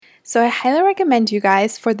So I highly recommend you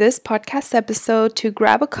guys for this podcast episode to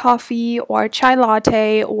grab a coffee or a chai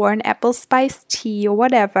latte or an apple spiced tea or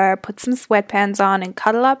whatever, put some sweatpants on and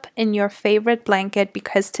cuddle up in your favorite blanket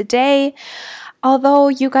because today, although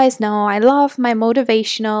you guys know I love my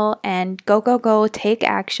motivational and go, go, go, take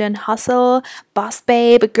action, hustle, boss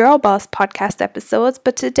babe, girl boss podcast episodes,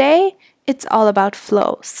 but today it's all about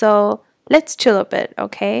flow. So let's chill a bit,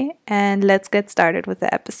 okay? And let's get started with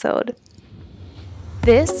the episode.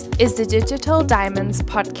 This is the Digital Diamonds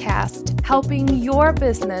podcast, helping your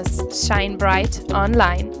business shine bright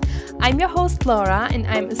online. I'm your host, Laura, and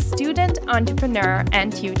I'm a student, entrepreneur,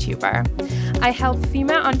 and YouTuber. I help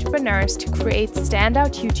female entrepreneurs to create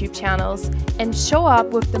standout YouTube channels and show up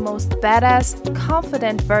with the most badass,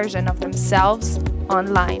 confident version of themselves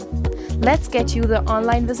online. Let's get you the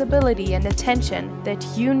online visibility and attention that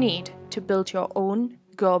you need to build your own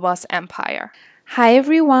girl boss empire. Hi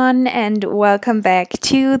everyone and welcome back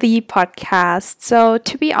to the podcast. So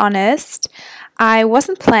to be honest, I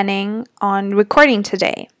wasn't planning on recording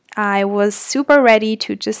today. I was super ready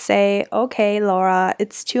to just say, okay, Laura,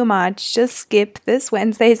 it's too much. Just skip this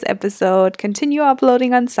Wednesday's episode, continue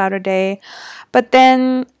uploading on Saturday. But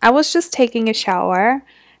then I was just taking a shower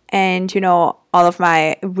and, all of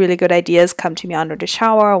my really good ideas come to me under the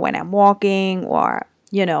shower when I'm walking or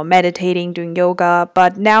meditating, doing yoga.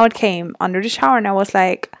 But now it came under the shower and I was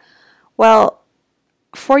like, well,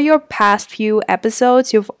 for your past few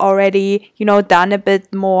episodes, you've already, done a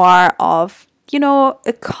bit more of,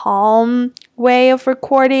 a calm way of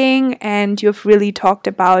recording, and you've really talked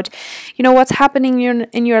about, what's happening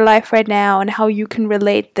in your life right now and how you can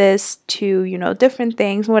relate this to, different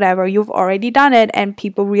things, whatever. You've already done it and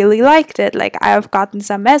people really liked it. Like I have gotten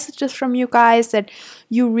some messages from you guys that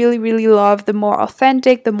you really, really love the more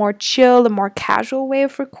authentic, the more chill, the more casual way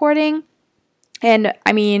of recording. And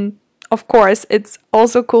I mean, of course, it's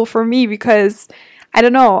also cool for me because I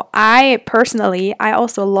don't know, I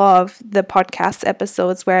also love the podcast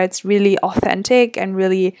episodes where it's really authentic and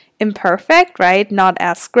really imperfect, right? Not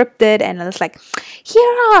as scripted, and it's like,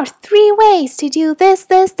 here are 3 ways to do this.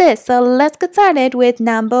 So let's get started with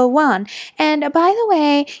number 1. And by the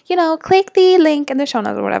way, click the link in the show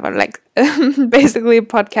notes or whatever. Like basically a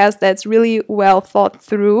podcast that's really well thought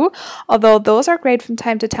through. Although those are great from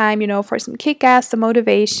time to time, for some kick-ass, some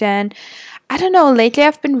motivation. I don't know, lately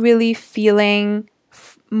I've been really feeling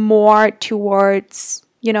more towards,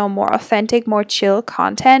 more authentic, more chill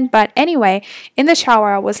content. But anyway, in the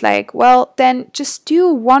shower, I was like, well, then just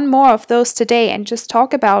do 1 more of those today and just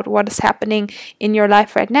talk about what is happening in your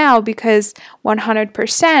life right now, because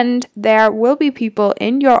 100% there will be people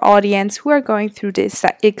in your audience who are going through this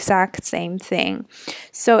exact same thing.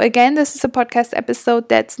 So again, this is a podcast episode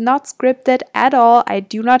that's not scripted at all. I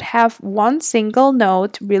do not have 1 single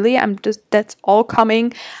note, really. That's all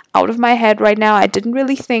coming out of my head right now. I didn't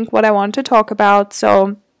really think what I want to talk about. So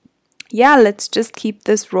yeah, let's just keep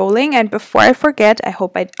this rolling. And before I forget, I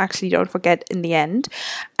hope I actually don't forget in the end,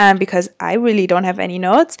 because I really don't have any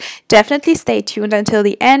notes. Definitely stay tuned until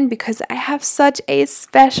the end because I have such a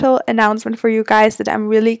special announcement for you guys that I'm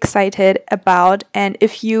really excited about. And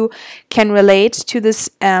if you can relate to this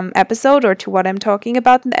episode or to what I'm talking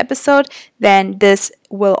about in the episode, then this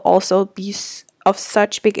will also be of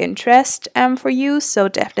such big interest for you. So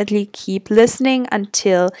definitely keep listening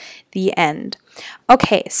until the end.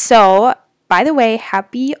 Okay, so by the way,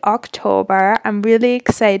 happy October. I'm really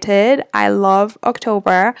excited. I love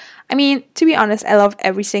October. I mean, to be honest, I love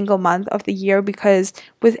every single month of the year because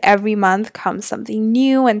with every month comes something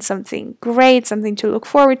new and something great, something to look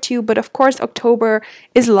forward to. But of course, October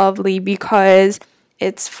is lovely because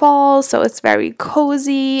it's fall, so it's very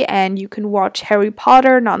cozy and you can watch Harry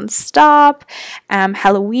Potter non-stop.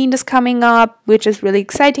 Halloween is coming up, which is really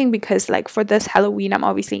exciting because like for this Halloween, I'm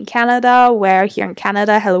obviously in Canada, where here in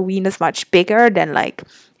Canada, Halloween is much bigger than like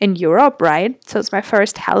in Europe, right? So it's my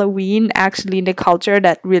first Halloween actually in the culture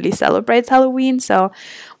that really celebrates Halloween. So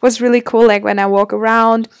it was really cool. Like when I walk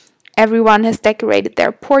around, everyone has decorated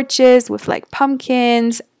their porches with like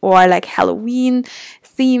pumpkins or like Halloween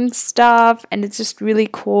themed stuff, and it's just really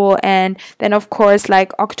cool. And then of course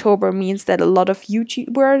like October means that a lot of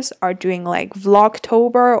YouTubers are doing like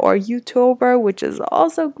Vlogtober or YouTuber, which is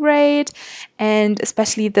also great. And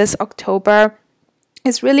especially this October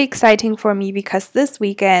is really exciting for me because this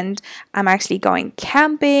weekend I'm actually going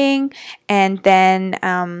camping, and then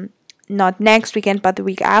not next weekend, but the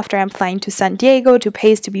week after, I'm flying to San Diego to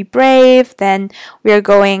Pays to Be Brave. Then we are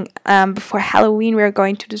going, before Halloween, we are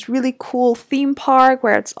going to this really cool theme park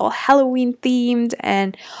where it's all Halloween themed.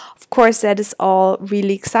 And of course, that is all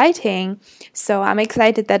really exciting. So I'm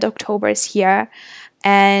excited that October is here.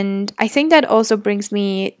 And I think that also brings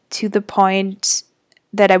me to the point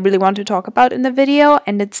that I really want to talk about in the video,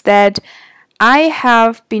 and it's that I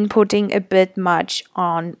have been putting a bit much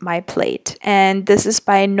on my plate, and this is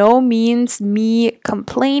by no means me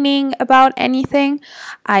complaining about anything.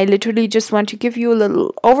 I literally just want to give you a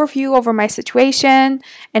little overview over my situation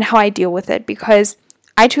and how I deal with it, because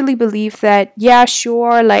I truly believe that, yeah,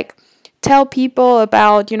 sure, like, tell people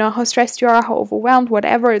about, how stressed you are, how overwhelmed,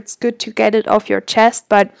 whatever. It's good to get it off your chest,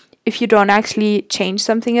 but if you don't actually change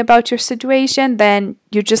something about your situation, then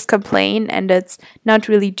you just complain, and it's not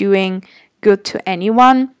really doing good to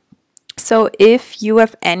anyone. So if you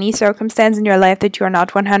have any circumstance in your life that you're not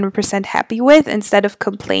 100% happy with, instead of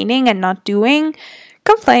complaining and not doing,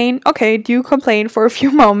 complain. Okay, do complain for a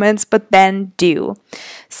few moments, but then do.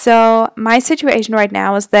 So my situation right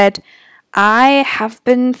now is that I have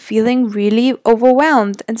been feeling really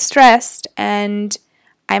overwhelmed and stressed, and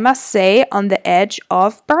I must say on the edge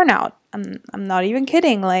of burnout. I'm not even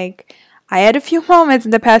kidding. Like, I had a few moments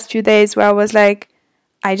in the past few days where I was like,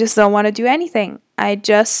 I just don't want to do anything. I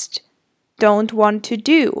just don't want to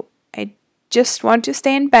do. I just want to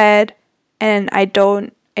stay in bed, and I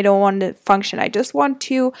don't want to function. I just want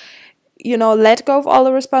to, let go of all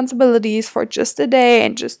the responsibilities for just a day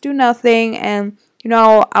and just do nothing. And,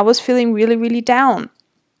 I was feeling really, really down.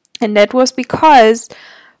 And that was because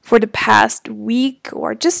for the past week,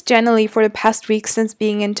 or just generally for the past week since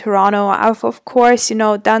being in Toronto, I've, of course,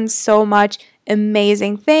 done so much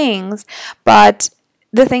amazing things. But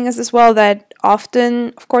the thing is as well that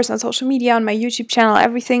often, of course, on social media, on my YouTube channel,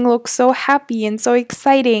 everything looks so happy and so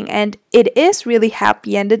exciting. And it is really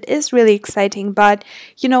happy and it is really exciting. But,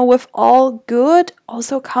 with all good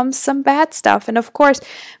also comes some bad stuff. And of course,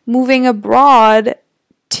 moving abroad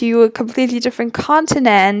to a completely different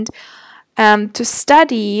continent to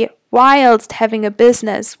study whilst having a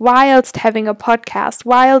business, whilst having a podcast,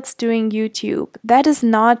 whilst doing YouTube. That is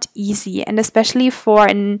not easy. And especially for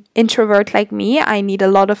an introvert like me, I need a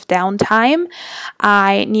lot of downtime.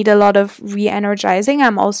 I need a lot of re-energizing.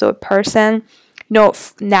 I'm also a person,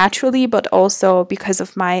 naturally, but also because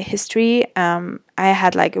of my history. I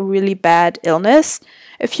had like a really bad illness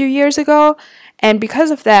a few years ago. And because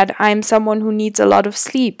of that, I'm someone who needs a lot of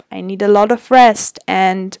sleep. I need a lot of rest,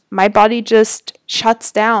 and my body just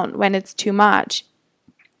shuts down when it's too much.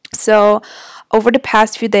 So over the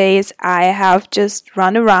past few days, I have just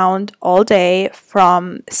run around all day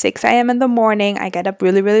from 6 a.m. in the morning. I get up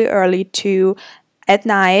really, really early to at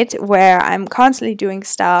night, where I'm constantly doing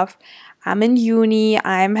stuff. I'm in uni,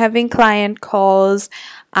 I'm having client calls,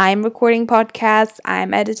 I'm recording podcasts,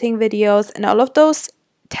 I'm editing videos, and all of those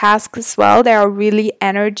tasks as well, they are really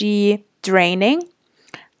energy draining.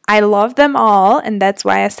 I love them all, and that's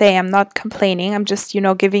why I say I'm not complaining. I'm just,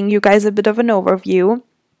 giving you guys a bit of an overview.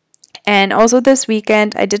 And also this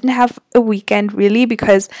weekend, I didn't have a weekend really,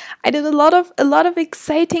 because I did a lot of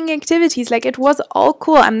exciting activities. Like, it was all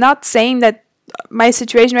cool. I'm not saying that my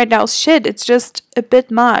situation right now is shit. It's just a bit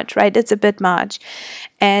much, right? It's a bit much.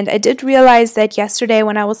 And I did realize that yesterday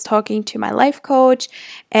when I was talking to my life coach,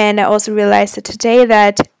 and I also realized that today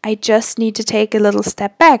that I just need to take a little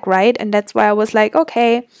step back, right? And that's why I was like,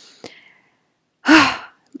 okay,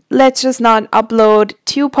 let's just not upload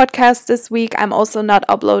 2 podcasts this week. I'm also not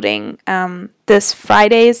uploading this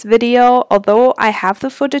Friday's video, although I have the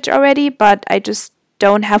footage already, but I just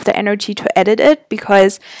don't have the energy to edit it,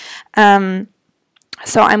 because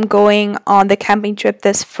so I'm going on the camping trip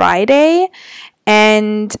this Friday.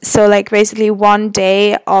 And so like basically one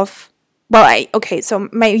day of, so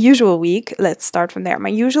my usual week, let's start from there. My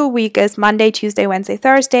usual week is Monday, Tuesday, Wednesday,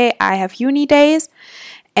 Thursday. I have uni days,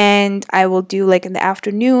 and I will do like in the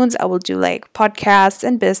afternoons, I will do like podcasts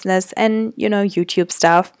and business and, YouTube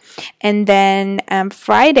stuff. And then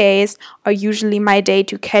Fridays are usually my day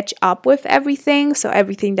to catch up with everything. So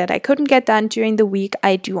everything that I couldn't get done during the week,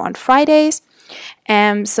 I do on Fridays.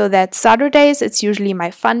 So that Saturdays, it's usually my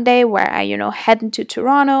fun day where I, head into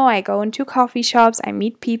Toronto, I go into coffee shops, I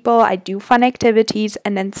meet people, I do fun activities.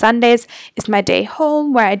 And then Sundays is my day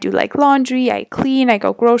home where I do like laundry, I clean, I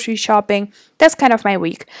go grocery shopping. That's kind of my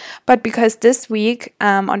week. But because this week,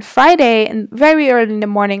 on Friday and very early in the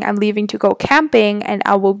morning, I'm leaving to go camping, and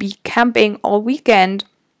I will be camping all weekend,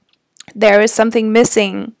 there is something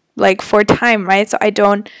missing, like for time, right? So I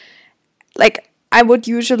don't, like, I would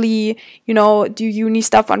usually, do uni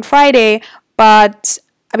stuff on Friday, but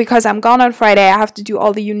because I'm gone on Friday, I have to do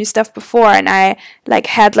all the uni stuff before, and I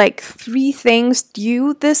had 3 things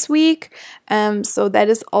due this week. So that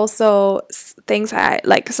is also things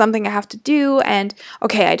something I have to do. And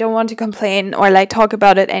okay, I don't want to complain or talk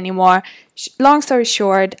about it anymore. Long story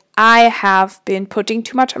short, I have been putting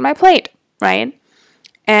too much on my plate, right?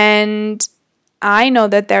 And I know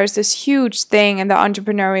that there's this huge thing in the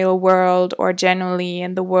entrepreneurial world, or generally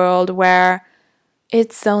in the world, where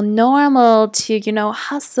it's so normal to,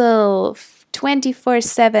 hustle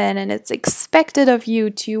 24/7, and it's expected of you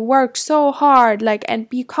to work so hard, like, and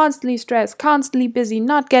be constantly stressed, constantly busy,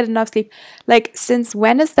 not get enough sleep. Like, since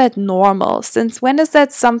when is that normal? Since when is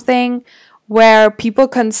that something where people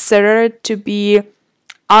consider it to be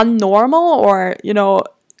unnormal or,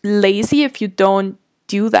 lazy if you don't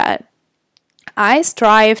do that? I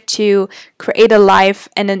strive to create a life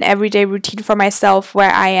and an everyday routine for myself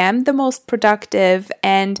where I am the most productive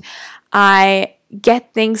and I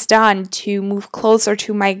get things done to move closer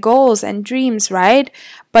to my goals and dreams, right?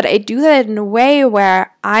 But I do that in a way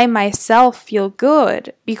where I myself feel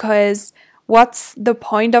good, because what's the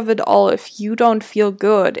point of it all if you don't feel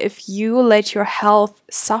good, if you let your health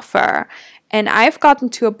suffer? And I've gotten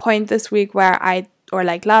to a point this week or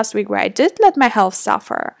like last week, where I did let my health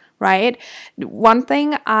suffer. Right? One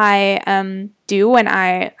thing I do when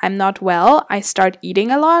I'm not well, I start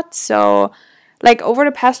eating a lot. So like over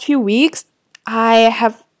the past few weeks,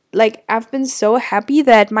 I've been so happy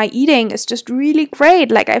that my eating is just really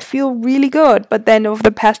great. Like I feel really good. But then over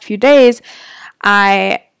the past few days,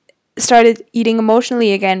 I started eating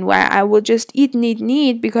emotionally again, where I will just eat and eat and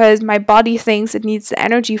eat because my body thinks it needs the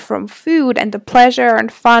energy from food and the pleasure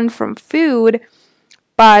and fun from food.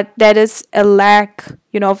 But that is a lack,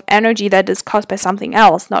 of energy that is caused by something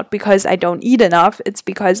else, not because I don't eat enough. It's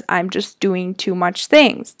because I'm just doing too much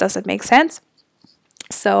things. Does it make sense?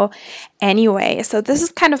 So anyway, so this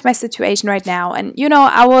is kind of my situation right now. And,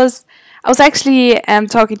 I was actually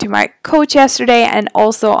talking to my coach yesterday, and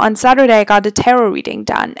also on Saturday I got a tarot reading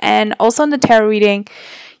done. And also in the tarot reading,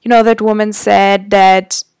 that woman said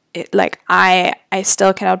that I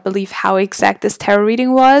still cannot believe how exact this tarot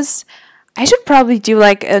reading was. I should probably do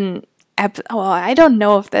like I don't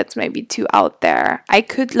know if that's maybe too out there. I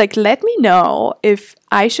could let me know if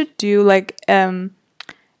I should do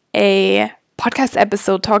a podcast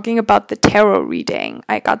episode talking about the tarot reading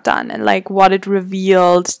I got done and what it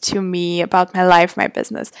revealed to me about my life, my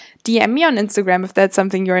business. DM me on Instagram if that's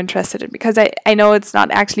something you're interested in, because I know it's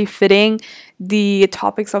not actually fitting the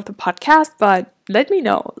topics of the podcast, but let me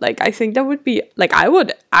know. I think that would be I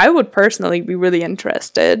would personally be really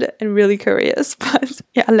interested and really curious, but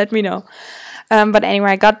yeah, let me know. But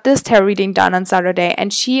anyway, I got this tarot reading done on Saturday,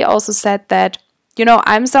 and she also said that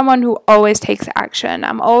I'm someone who always takes action.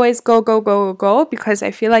 I'm always go, go, go, go, go, because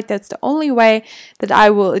I feel like that's the only way that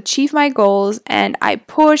I will achieve my goals. And I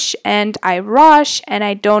push and I rush and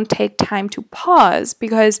I don't take time to pause,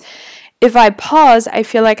 because if I pause, I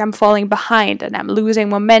feel like I'm falling behind and I'm losing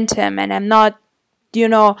momentum and I'm not,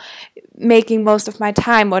 making most of my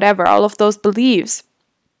time, whatever, all of those beliefs.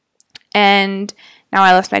 And now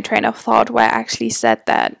I lost my train of thought where I actually said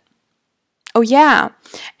that. Oh, yeah.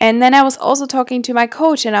 And then I was also talking to my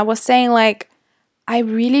coach, and I was saying, I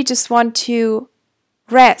really just want to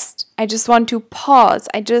rest. I just want to pause.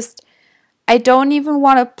 I don't even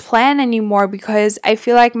want to plan anymore, because I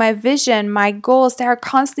feel like my vision, my goals, they are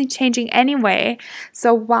constantly changing anyway.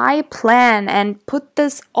 So why plan and put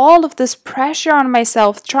all of this pressure on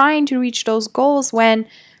myself trying to reach those goals when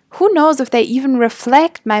who knows if they even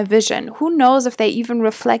reflect my vision? Who knows if they even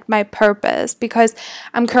reflect my purpose? Because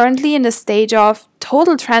I'm currently in a stage of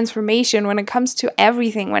total transformation when it comes to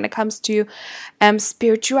everything, when it comes to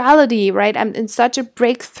spirituality, right? I'm in such a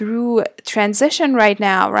breakthrough transition right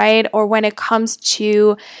now, right? Or when it comes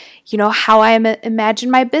to, how I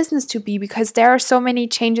imagine my business to be, because there are so many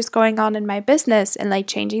changes going on in my business and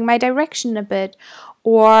changing my direction a bit.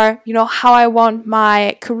 Or, how I want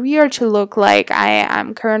my career to look like.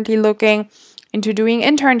 I'm currently looking into doing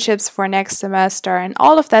internships for next semester and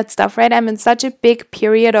all of that stuff, right? I'm in such a big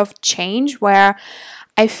period of change where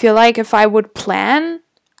I feel like if I would plan,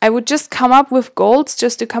 I would just come up with goals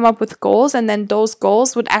just to come up with goals, and then those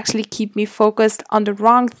goals would actually keep me focused on the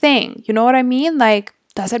wrong thing. You know what I mean?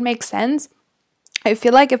 Does it make sense? I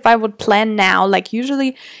feel like if I would plan now,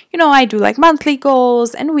 usually, I do monthly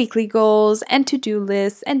goals and weekly goals and to-do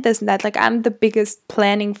lists and this and that. I'm the biggest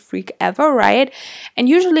planning freak ever, right? And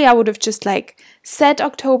usually I would have just set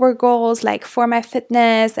October goals for my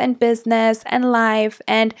fitness and business and life,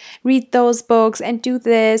 and read those books and do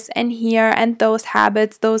this and here and those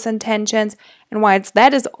habits, those intentions. And whilst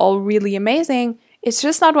that is all really amazing, it's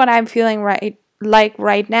just not what I'm feeling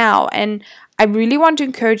right now. And I really want to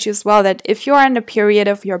encourage you as well that if you're in a period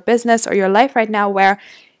of your business or your life right now where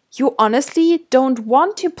you honestly don't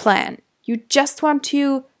want to plan, you just want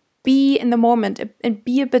to be in the moment and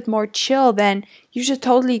be a bit more chill, then you should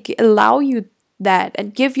totally allow you that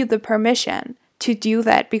and give you the permission to do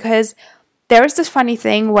that, because there is this funny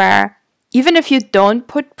thing where even if you don't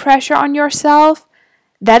put pressure on yourself,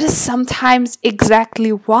 that is sometimes exactly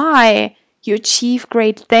why you achieve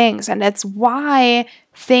great things. And that's why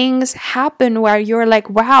things happen where you're like,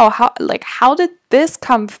 wow, how did this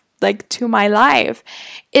come to my life?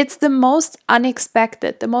 It's the most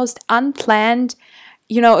unexpected, the most unplanned,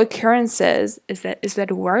 occurrences. Is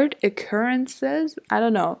that a word? Occurrences? I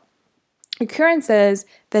don't know. Occurrences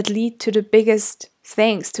that lead to the biggest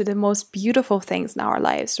things, to the most beautiful things in our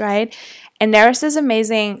lives, right? And there's this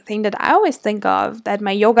amazing thing that I always think of that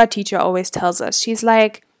my yoga teacher always tells us. She's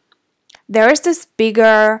like, there is this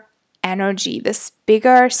bigger energy, this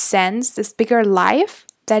bigger sense, this bigger life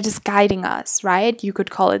that is guiding us, right? You could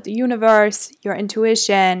call it the universe, your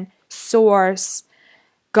intuition, source,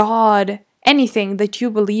 God, anything that you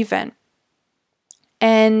believe in.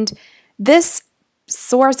 And this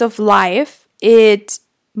source of life, it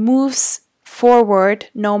moves forward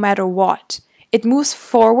no matter what. It moves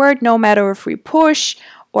forward no matter if we push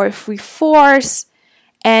or if we force.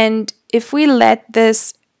 And if we let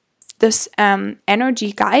this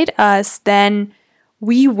energy guide us, then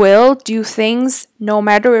we will do things no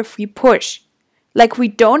matter if we push. Like, we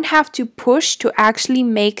don't have to push to actually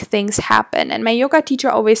make things happen. And my yoga teacher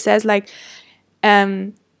always says, let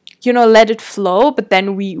it flow. But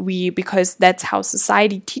then we because that's how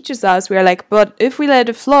society teaches us, we're like, but if we let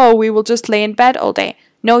it flow, we will just lay in bed all day.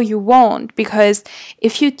 No, you won't, because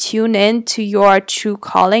if you tune in to your true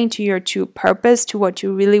calling, to your true purpose, to what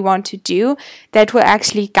you really want to do, that will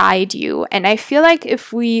actually guide you. And I feel like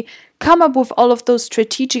if we come up with all of those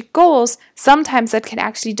strategic goals, sometimes that can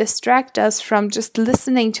actually distract us from just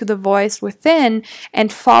listening to the voice within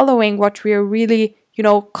and following what we are really,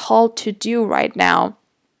 called to do right now.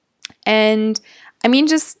 And I mean,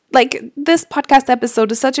 just like this podcast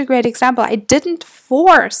episode is such a great example. I didn't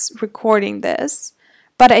force recording this,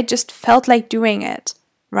 but I just felt like doing it,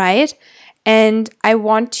 right? And I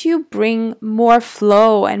want to bring more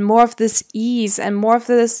flow and more of this ease and more of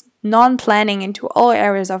this non-planning into all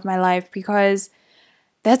areas of my life, because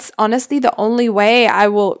that's honestly the only way I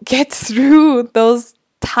will get through those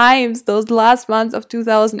times, those last months of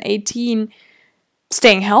 2018,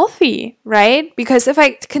 staying healthy, right? Because if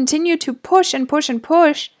I continue to push and push and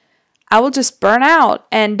push, I will just burn out,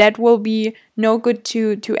 and that will be no good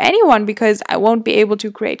to anyone, because I won't be able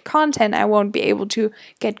to create content. I won't be able to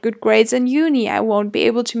get good grades in uni. I won't be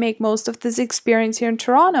able to make most of this experience here in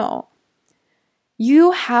Toronto.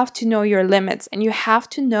 You have to know your limits, and you have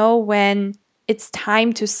to know when it's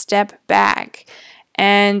time to step back.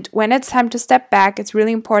 And when it's time to step back, it's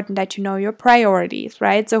really important that you know your priorities,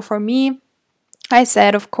 right? So for me, I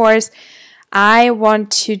said, of course, I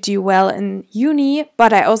want to do well in uni,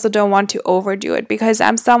 but I also don't want to overdo it, because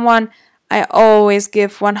I'm someone, I always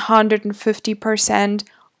give 150%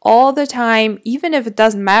 all the time, even if it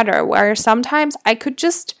doesn't matter, where sometimes I could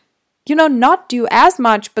just, not do as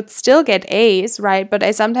much, but still get A's, right? But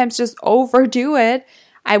I sometimes just overdo it.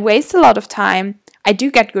 I waste a lot of time. I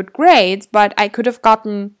do get good grades, but I could have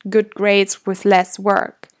gotten good grades with less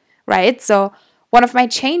work, right? So one of my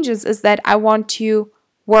changes is that I want to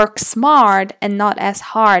work smart and not as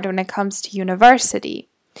hard when it comes to university.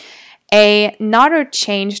 Another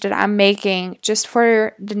change that I'm making just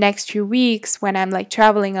for the next few weeks when I'm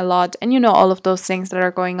traveling a lot, and all of those things that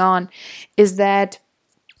are going on, is that,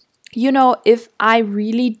 if I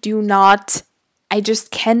really do not, I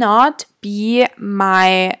just cannot be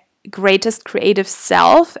my greatest creative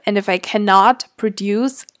self, and if I cannot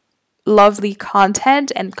produce lovely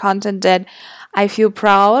content and content that I feel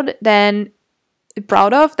proud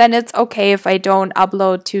of, then it's okay if I don't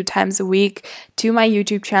upload 2 times a week to my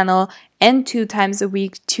YouTube channel and 2 times a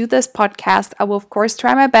week to this podcast. I will, of course,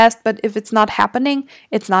 try my best, but if it's not happening,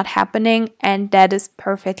 it's not happening, and that is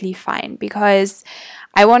perfectly fine, because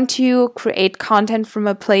I want to create content from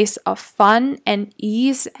a place of fun and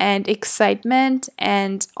ease and excitement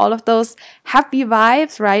and all of those happy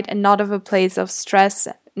vibes, right? And not from a place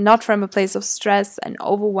of stress and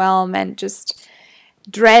overwhelm and just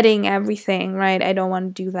dreading everything, right? I don't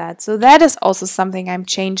want to do that. So that is also something I'm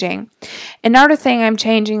changing. Another thing I'm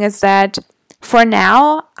changing is that for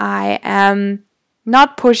now, I am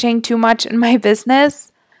not pushing too much in my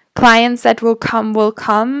business. Clients that will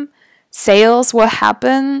come. Sales will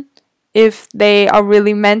happen if they are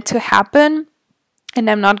really meant to happen. And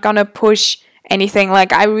I'm not gonna push anything.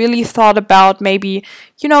 I really thought about maybe,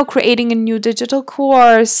 creating a new digital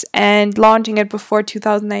course and launching it before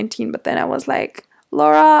 2019. But then I was like,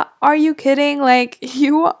 Laura, are you kidding?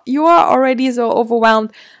 You are already so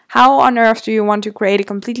overwhelmed. how on earth do you want to create a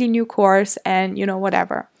completely new course and,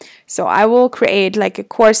 whatever. So I will create like a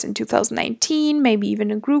course in 2019, maybe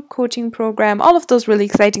even a group coaching program, all of those really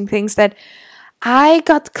exciting things that I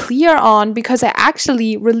got clear on because I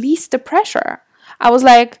actually released the pressure. I was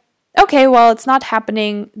like, okay, well, it's not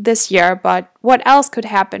happening this year, but what else could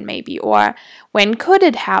happen maybe? Or when could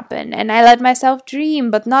it happen? And I let myself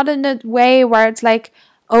dream, but not in a way where it's like,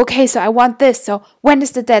 okay, so I want this. So when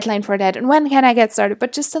is the deadline for that? And when can I get started?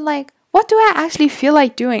 But just in like, what do I actually feel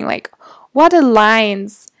like doing? Like, what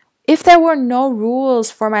aligns? If there were no rules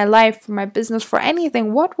for my life, for my business, for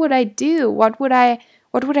anything, what would I do? What would I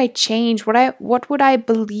change? What would I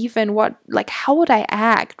believe in? How would I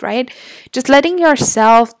act, right? Just letting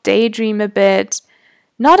yourself daydream a bit,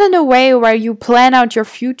 not in a way where you plan out your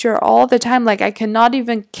future all the time. Like, I cannot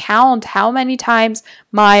even count how many times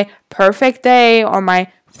my perfect day or my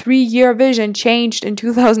 3-year vision changed in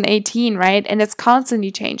 2018, right? And it's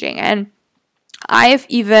constantly changing. And I've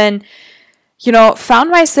even, found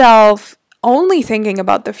myself only thinking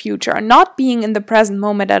about the future, not being in the present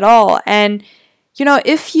moment at all. And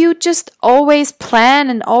if you just always plan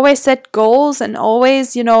and always set goals and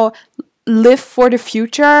always, live for the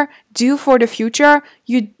future, do for the future,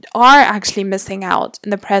 you are actually missing out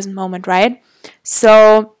in the present moment, right?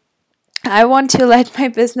 So I want to let my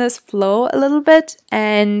business flow a little bit.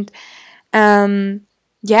 And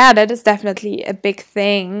that is definitely a big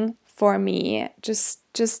thing for me.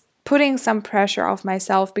 Just putting some pressure off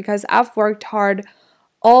myself because I've worked hard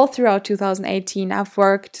all throughout 2018. I've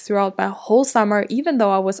worked throughout my whole summer, even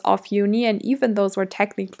though I was off uni and even those were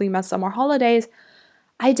technically my summer holidays.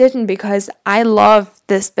 I didn't because I love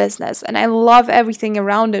this business and I love everything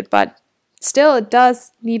around it, but still it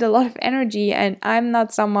does need a lot of energy, and I'm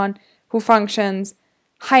not someone who functions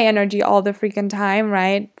high energy all the freaking time,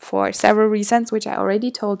 right? For several reasons, which I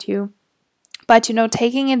already told you. But,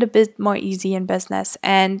 taking it a bit more easy in business.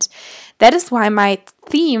 And that is why my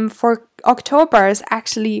theme for October is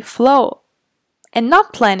actually flow and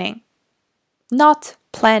not planning. Not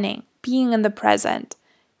planning, being in the present,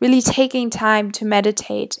 really taking time to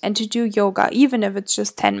meditate and to do yoga, even if it's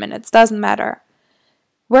just 10 minutes, doesn't matter.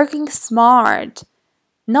 Working smart,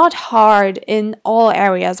 not hard in all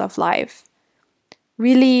areas of life.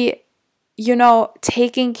 Really,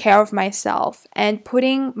 taking care of myself and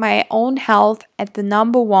putting my own health at the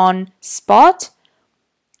number one spot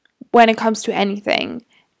when it comes to anything,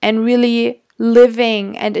 and really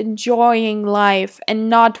living and enjoying life and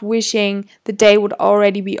not wishing the day would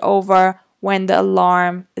already be over when the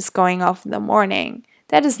alarm is going off in the morning.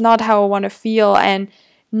 That is not how I want to feel, and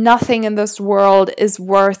nothing in this world is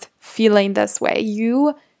worth feeling this way.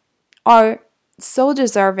 You are so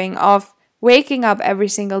deserving of waking up every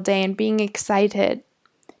single day and being excited.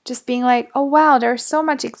 Just being like, oh wow, there's so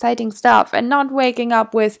much exciting stuff, and not waking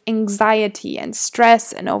up with anxiety and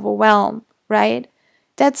stress and overwhelm, right?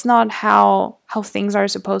 That's not how things are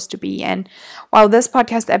supposed to be. And while this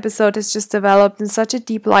podcast episode has just developed in such a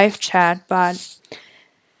deep life chat, but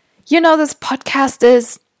this podcast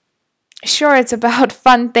is, sure, it's about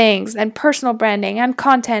fun things and personal branding and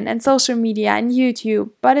content and social media and YouTube,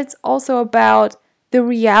 but it's also about the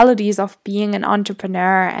realities of being an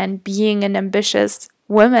entrepreneur and being an ambitious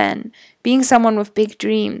woman, being someone with big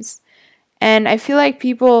dreams. And I feel like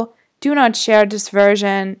people do not share this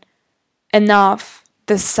version enough,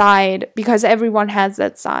 this side, because everyone has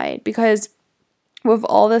that side. Because with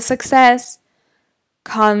all the success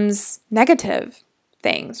comes negative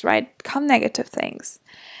things, right? Come negative things.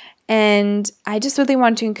 And I just really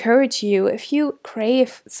want to encourage you, if you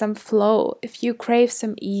crave some flow, if you crave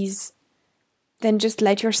some ease, then just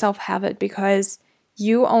let yourself have it, because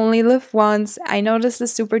you only live once. I know this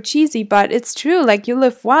is super cheesy, but it's true. Like, you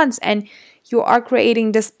live once, and you are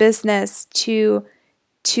creating this business to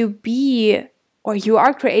be, or you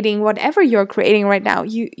are creating whatever you're creating right now.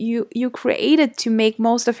 You create it to make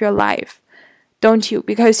most of your life, don't you?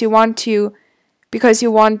 Because you want to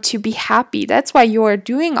be happy. That's why you are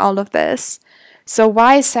doing all of this. So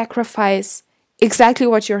why sacrifice exactly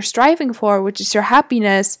what you're striving for, which is your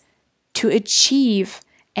happiness, to achieve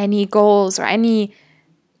any goals or anything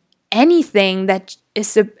that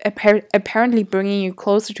is apparently bringing you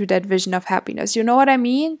closer to that vision of happiness? You know what I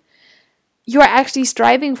mean? You are actually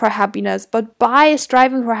striving for happiness, but by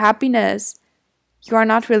striving for happiness, you are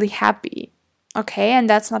not really happy. Okay? And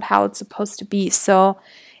that's not how it's supposed to be. So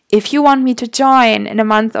if you want me to join in a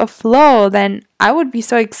month of flow, then I would be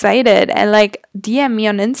so excited. And DM me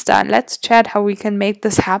on Insta and let's chat how we can make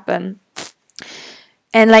this happen.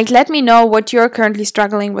 And like, let me know what you're currently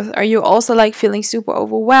struggling with. Are you also like feeling super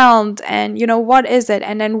overwhelmed? And what is it?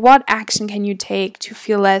 And then what action can you take to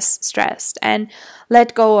feel less stressed and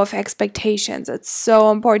let go of expectations? It's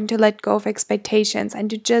so important to let go of expectations and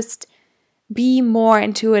to just be more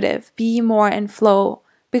intuitive, be more in flow,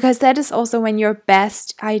 because that is also when your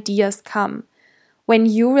best ideas come. When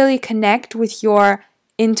you really connect with your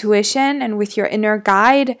intuition and with your inner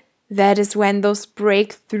guide, that is when those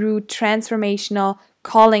breakthrough transformational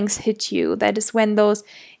callings hit you. That is when those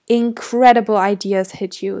incredible ideas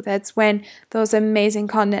hit you. That's when those amazing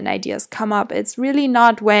content ideas come up. It's really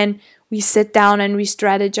not when we sit down and we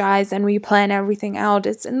strategize and we plan everything out.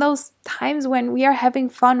 It's in those times when we are having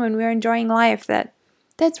fun, when we're enjoying life,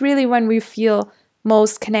 that's really when we feel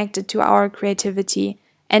most connected to our creativity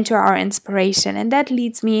and to our inspiration. And that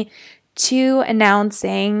leads me to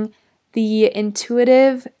announcing the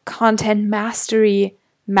Intuitive Content Mastery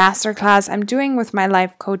Masterclass I'm doing with my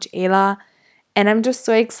life coach Ayla. And I'm just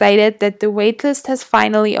so excited that the waitlist has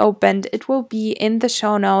finally opened. It will be in the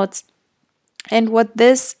show notes. And what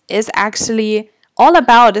this is actually all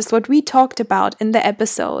about is what we talked about in the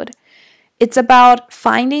episode. It's about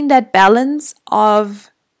finding that balance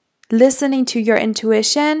of listening to your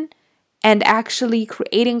intuition and actually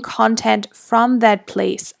creating content from that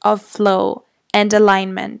place of flow and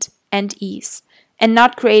alignment and ease, and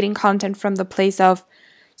not creating content from the place of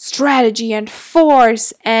strategy and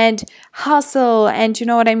force and hustle and you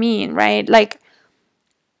know what I mean, right? Like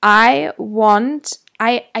I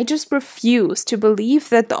just refuse to believe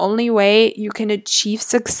that the only way you can achieve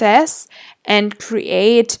success and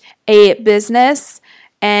create a business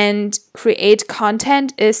and create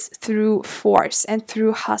content is through force and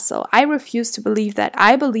through hustle. I refuse to believe that.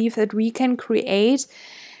 I believe that we can create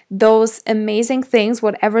those amazing things,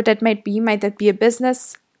 whatever that might that be a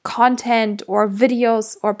business, content, or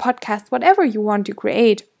videos, or podcasts, whatever you want to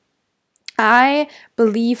create. I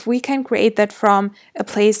believe we can create that from a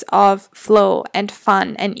place of flow and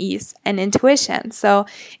fun and ease and intuition. So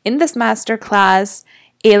in this masterclass,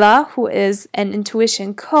 Ayla, who is an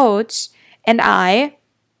intuition coach, and I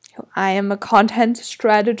am a content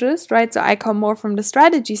strategist, right? So I come more from the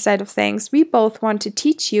strategy side of things. We both want to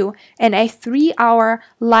teach you in a 3-hour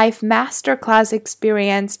live masterclass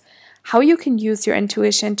experience how you can use your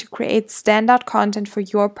intuition to create standout content for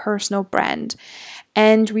your personal brand.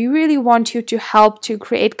 And we really want you to help to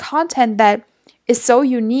create content that is so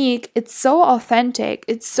unique, it's so authentic,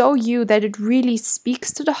 it's so you that it really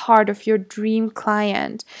speaks to the heart of your dream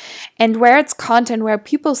client. And where it's content where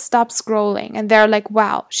people stop scrolling and they're like,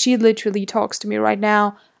 wow, she literally talks to me right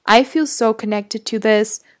now. I feel so connected to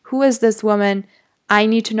this. Who is this woman? I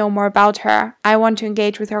need to know more about her. I want to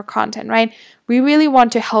engage with her content, right? We really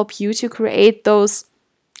want to help you to create those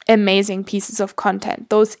amazing pieces of content,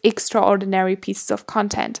 those extraordinary pieces of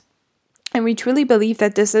content. And we truly believe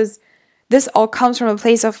that this all comes from a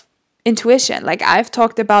place of intuition. Like I've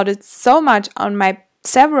talked about it so much on my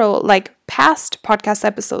several past podcast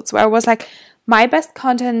episodes where I was like, my best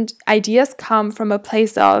content ideas come from a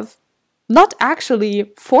place of not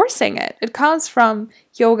actually forcing it. It comes from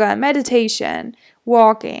yoga and meditation,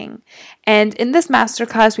 walking. And in this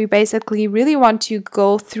masterclass, we basically really want to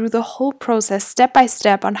go through the whole process step by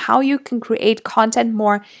step on how you can create content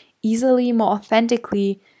more easily, more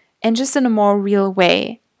authentically, and just in a more real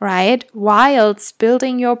way, right? Whilst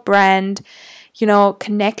building your brand,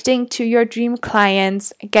 connecting to your dream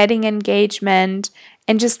clients, getting engagement,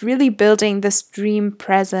 and just really building this dream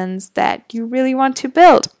presence that you really want to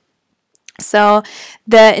build. So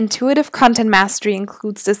the Intuitive Content Mastery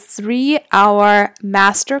includes this 3-hour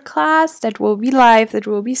masterclass that will be live, that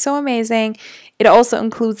will be so amazing. It also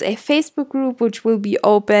includes a Facebook group, which will be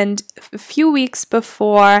opened a few weeks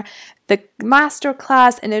before the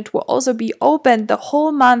masterclass, and it will also be open the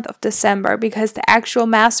whole month of December because the actual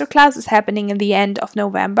masterclass is happening in the end of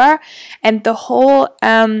November, and the whole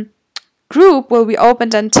group will be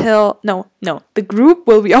opened the group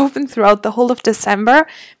will be open throughout the whole of December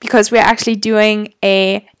because we're actually doing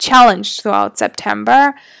a challenge throughout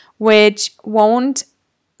September, which won't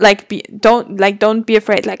don't be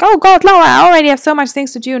afraid oh God, Laura, I already have so much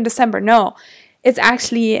things to do in December. No, it's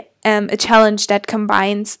actually a challenge that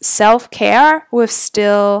combines self-care with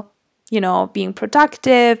still being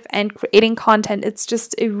productive and creating content. It's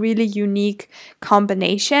just a really unique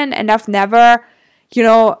combination, and I've never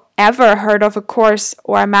ever heard of a course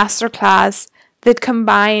or a masterclass that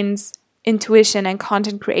combines intuition and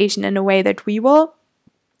content creation in a way that we will.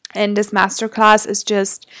 And this masterclass is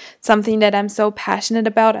just something that I'm so passionate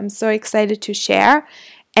about. I'm so excited to share.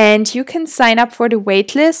 And you can sign up for the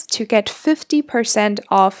waitlist to get 50%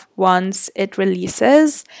 off once it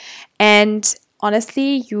releases. And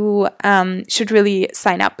honestly, you should really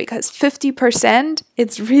sign up, because 50%,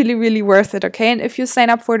 it's really, really worth it, okay? And if you sign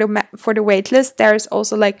up for the waitlist, there's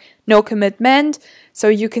also like no commitment, so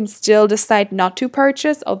you can still decide not to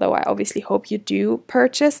purchase, although I obviously hope you do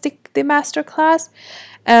purchase the masterclass.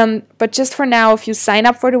 But just for now, if you sign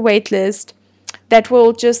up for the waitlist, that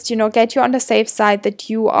will just, get you on the safe side that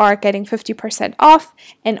you are getting 50% off.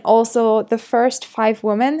 And also the first 5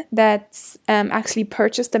 women that actually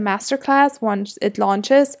purchase the masterclass once it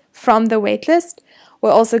launches from the waitlist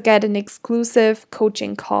will also get an exclusive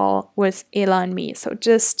coaching call with Ela and me. So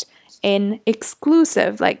just an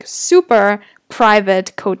exclusive, like super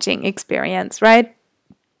private coaching experience, right?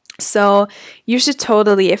 So you should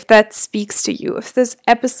totally, if that speaks to you, if this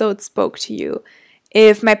episode spoke to you,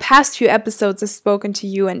 if my past few episodes have spoken to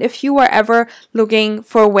you, and if you are ever looking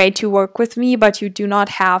for a way to work with me, but you do not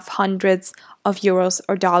have hundreds of euros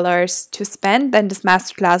or dollars to spend, then this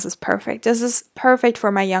masterclass is perfect. This is perfect for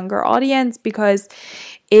my younger audience, because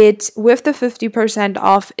with the 50%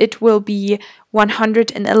 off, it will be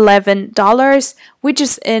 $111, which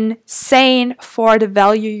is insane for the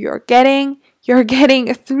value you're getting. You're getting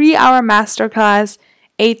a 3-hour masterclass,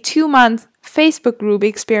 a 2-month Facebook group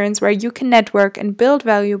experience where you can network and build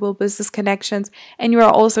valuable business connections, and you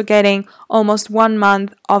are also getting almost 1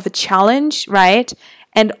 month of a challenge, right?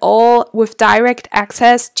 And all with direct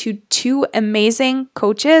access to 2 amazing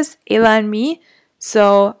coaches, Ela and me.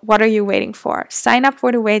 So what are you waiting for? Sign up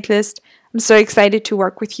for the waitlist. I'm so excited to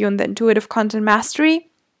work with you on the Intuitive Content Mastery.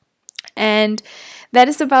 And that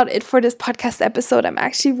is about it for this podcast episode. I'm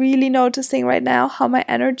actually really noticing right now how my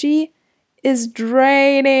energy is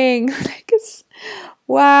draining.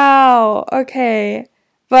 Wow. Okay.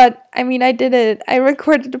 But I mean, I did it. I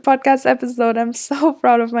recorded the podcast episode. I'm so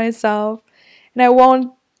proud of myself. And I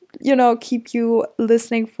won't, keep you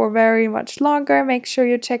listening for very much longer. Make sure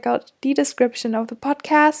you check out the description of the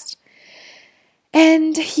podcast.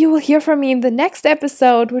 And you will hear from me in the next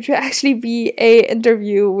episode, which will actually be an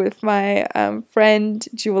interview with my friend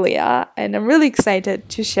Julia. And I'm really excited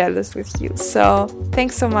to share this with you. So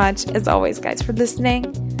thanks so much, as always, guys, for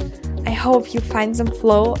listening. I hope you find some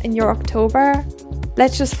flow in your October.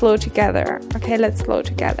 Let's just flow together. Okay, let's flow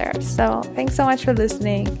together. So thanks so much for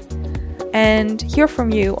listening. And you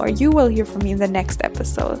will hear from me in the next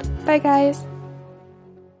episode. Bye, guys.